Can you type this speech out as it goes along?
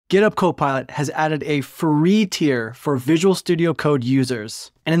GitHub Copilot has added a free tier for Visual Studio Code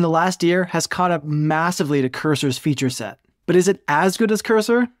users, and in the last year has caught up massively to Cursor's feature set. But is it as good as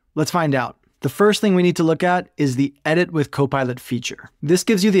Cursor? Let's find out. The first thing we need to look at is the Edit with Copilot feature. This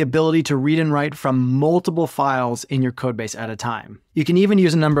gives you the ability to read and write from multiple files in your codebase at a time. You can even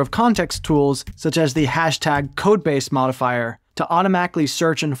use a number of context tools, such as the hashtag codebase modifier, to automatically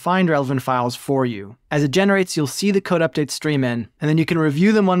search and find relevant files for you. As it generates, you'll see the code updates stream in, and then you can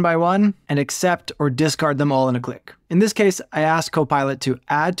review them one by one and accept or discard them all in a click. In this case, I asked Copilot to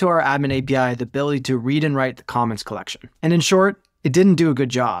add to our admin API the ability to read and write the comments collection. And in short, it didn't do a good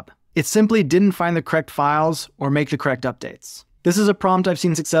job. It simply didn't find the correct files or make the correct updates. This is a prompt I've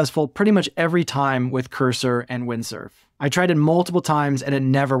seen successful pretty much every time with Cursor and Windsurf. I tried it multiple times and it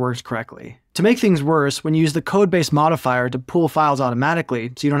never worked correctly. To make things worse, when you use the codebase modifier to pull files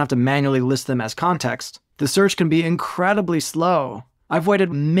automatically so you don't have to manually list them as context, the search can be incredibly slow. I've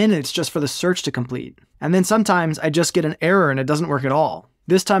waited minutes just for the search to complete. And then sometimes I just get an error and it doesn't work at all.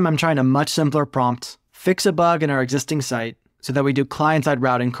 This time I'm trying a much simpler prompt, fix a bug in our existing site, so that we do client-side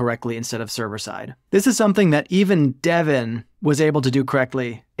routing correctly instead of server-side. This is something that even Devin was able to do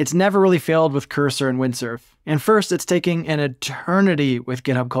correctly. It's never really failed with Cursor and Windsurf. And first, it's taking an eternity with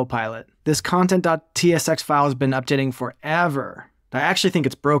GitHub Copilot. This content.tsx file has been updating forever. I actually think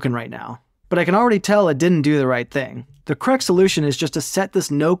it's broken right now. But I can already tell it didn't do the right thing. The correct solution is just to set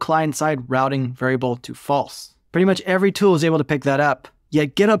this no client-side routing variable to false. Pretty much every tool is able to pick that up.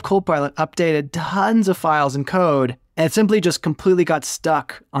 Yet GitHub Copilot updated tons of files and code, and it simply just completely got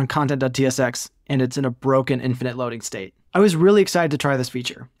stuck on content.tsx, and it's in a broken infinite loading state. I was really excited to try this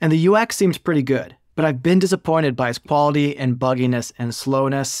feature, and the UX seems pretty good, but I've been disappointed by its quality and bugginess and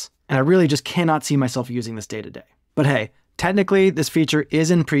slowness, and I really just cannot see myself using this day to day. But hey, technically this feature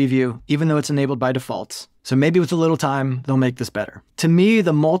is in preview, even though it's enabled by default, so maybe with a little time, they'll make this better. To me,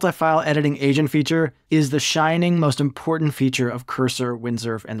 the multi-file editing agent feature is the shining, most important feature of Cursor,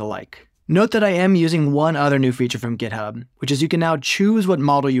 Windsurf, and the like. Note that I am using one other new feature from GitHub, which is you can now choose what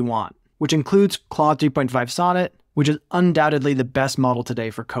model you want, which includes Claude 3.5 Sonnet, which is undoubtedly the best model today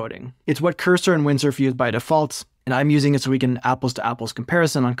for coding. It's what Cursor and Windsurf use by default, and I'm using it so we can apples-to-apples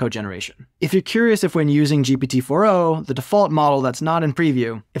comparison on code generation. If you're curious if when using GPT-4o, the default model that's not in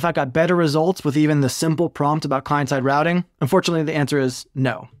preview, if I got better results with even the simple prompt about client-side routing, unfortunately the answer is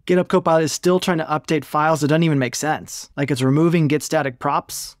no. GitHub Copilot is still trying to update files that don't even make sense, like it's removing git static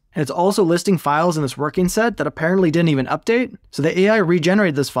props, and it's also listing files in this working set that apparently didn't even update, so the AI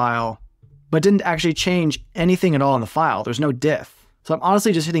regenerated this file, but didn't actually change anything at all in the file. There's no diff. So I'm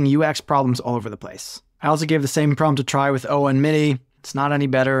honestly just hitting UX problems all over the place. I also gave the same prompt a try with O and Mini. It's not any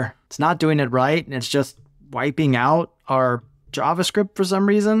better. It's not doing it right, and it's just wiping out our JavaScript for some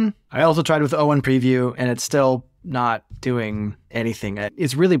reason. I also tried with O and Preview, and it's still not doing anything.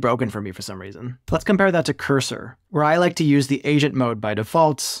 It's really broken for me for some reason. Let's compare that to Cursor, where I like to use the agent mode by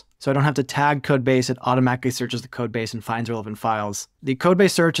default, so I don't have to tag codebase. It automatically searches the codebase and finds relevant files. The codebase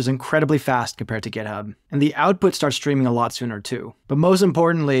search is incredibly fast compared to GitHub, and the output starts streaming a lot sooner too. But most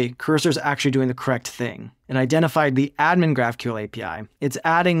importantly, Cursor's actually doing the correct thing. It identified the admin GraphQL API. It's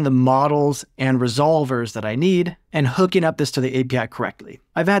adding the models and resolvers that I need and hooking up this to the API correctly.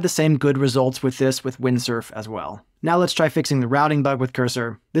 I've had the same good results with this with Windsurf as well. Now let's try fixing the routing bug with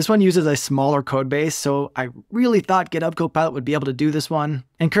Cursor. This one uses a smaller code base, so I really thought GitHub Copilot would be able to do this one.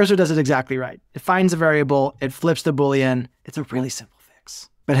 And Cursor does it exactly right. It finds a variable, it flips the Boolean. It's a really simple fix.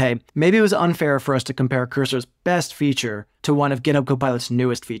 But hey, maybe it was unfair for us to compare Cursor's best feature to one of GitHub Copilot's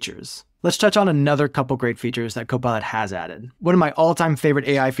newest features. Let's touch on another couple great features that Copilot has added. One of my all-time favorite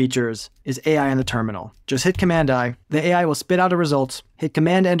AI features is AI in the terminal. Just hit Command-I, the AI will spit out a result, hit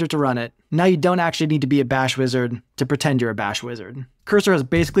Command-Enter to run it. Now you don't actually need to be a bash wizard to pretend you're a bash wizard. Cursor has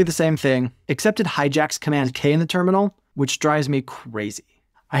basically the same thing, except it hijacks Command-K in the terminal, which drives me crazy.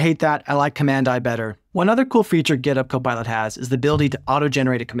 I hate that. I like Command-I better. One other cool feature GitHub Copilot has is the ability to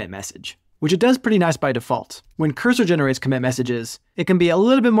auto-generate a commit message, which it does pretty nice by default. When Cursor generates commit messages, it can be a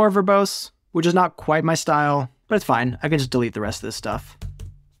little bit more verbose, which is not quite my style, but it's fine. I can just delete the rest of this stuff.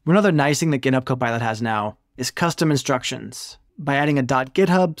 One other nice thing that GitHub Copilot has now is custom instructions by adding a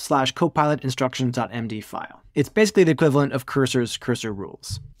 .github/copilot-instructions.md file. It's basically the equivalent of Cursor's cursor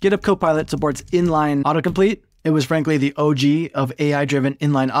rules. GitHub Copilot supports inline autocomplete. It was frankly the OG of AI-driven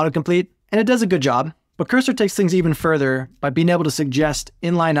inline autocomplete, and it does a good job. But Cursor takes things even further by being able to suggest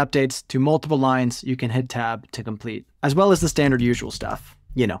inline updates to multiple lines you can hit tab to complete, as well as the standard usual stuff.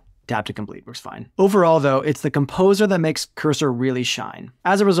 You know, tab to complete works fine. Overall though, it's the composer that makes Cursor really shine.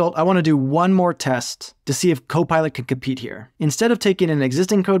 As a result, I want to do one more test to see if Copilot can compete here. Instead of taking an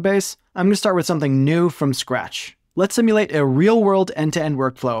existing code base, I'm going to start with something new from scratch. Let's simulate a real-world end-to-end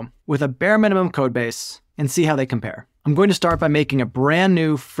workflow with a bare minimum code base and see how they compare. I'm going to start by making a brand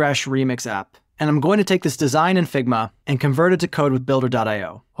new, fresh Remix app. And I'm going to take this design in Figma and convert it to code with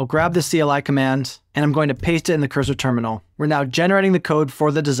Builder.io. I'll grab the CLI command and I'm going to paste it in the cursor terminal. We're now generating the code for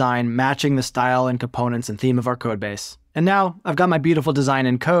the design, matching the style and components and theme of our code base. And now I've got my beautiful design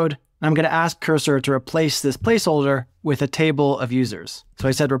in code, and I'm going to ask Cursor to replace this placeholder with a table of users. So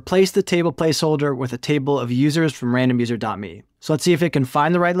I said, replace the table placeholder with a table of users from randomuser.me. So let's see if it can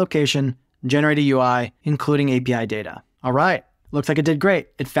find the right location, generate a UI, including API data. All right. Looks like it did great.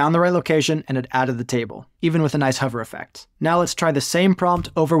 It found the right location and it added the table, even with a nice hover effect. Now let's try the same prompt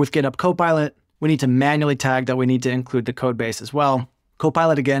over with Github Copilot. We need to manually tag that we need to include the code base as well.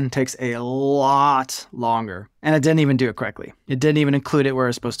 Copilot again takes a lot longer, and it didn't even do it correctly. It didn't even include it where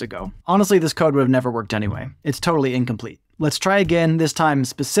it's supposed to go. Honestly, this code would have never worked anyway. It's totally incomplete. Let's try again, this time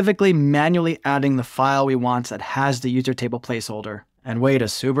specifically manually adding the file we want that has the user table placeholder. And wait a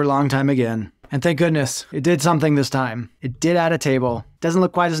super long time again. And thank goodness, it did something this time. It did add a table. Doesn't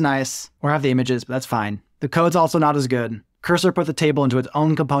look quite as nice or have the images, but that's fine. The code's also not as good. Cursor put the table into its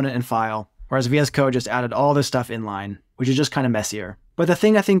own component and file, whereas VS Code just added all this stuff inline, which is just kind of messier. But the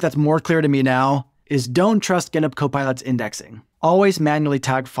thing I think that's more clear to me now is don't trust Github Copilot's indexing. Always manually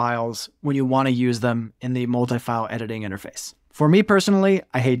tag files when you want to use them in the multi-file editing interface. For me personally,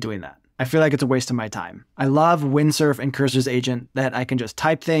 I hate doing that. I feel like it's a waste of my time. I love Windsurf and Cursor's agent that I can just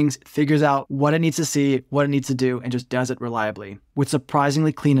type things, it figures out what it needs to see, what it needs to do, and just does it reliably with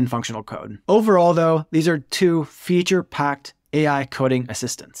surprisingly clean and functional code. Overall though, these are two feature-packed AI coding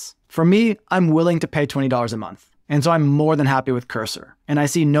assistants. For me, I'm willing to pay $20 a month. And so I'm more than happy with Cursor. And I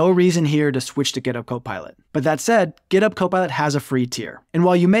see no reason here to switch to Github Copilot. But that said, Github Copilot has a free tier. And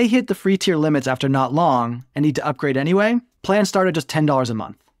while you may hit the free tier limits after not long and need to upgrade anyway, plans start at just $10 a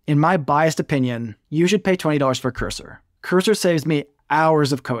month. In my biased opinion, you should pay $20 for Cursor. Cursor saves me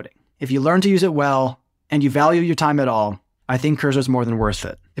hours of coding. If you learn to use it well and you value your time at all, I think Cursor is more than worth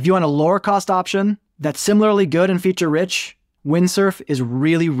it. If you want a lower cost option that's similarly good and feature rich, Windsurf is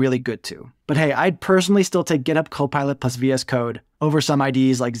really, really good too. But hey, I'd personally still take Github Copilot plus VS Code over some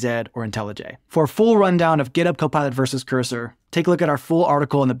IDEs like Zed or IntelliJ. For a full rundown of Github Copilot versus Cursor, take a look at our full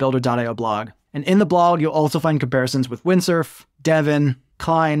article in the Builder.io blog. And in the blog, you'll also find comparisons with Windsurf, Devin,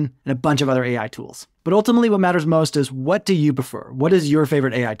 Klein, and a bunch of other AI tools. But ultimately what matters most is, what do you prefer? What is your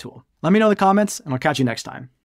favorite AI tool? Let me know in the comments and I'll catch you next time.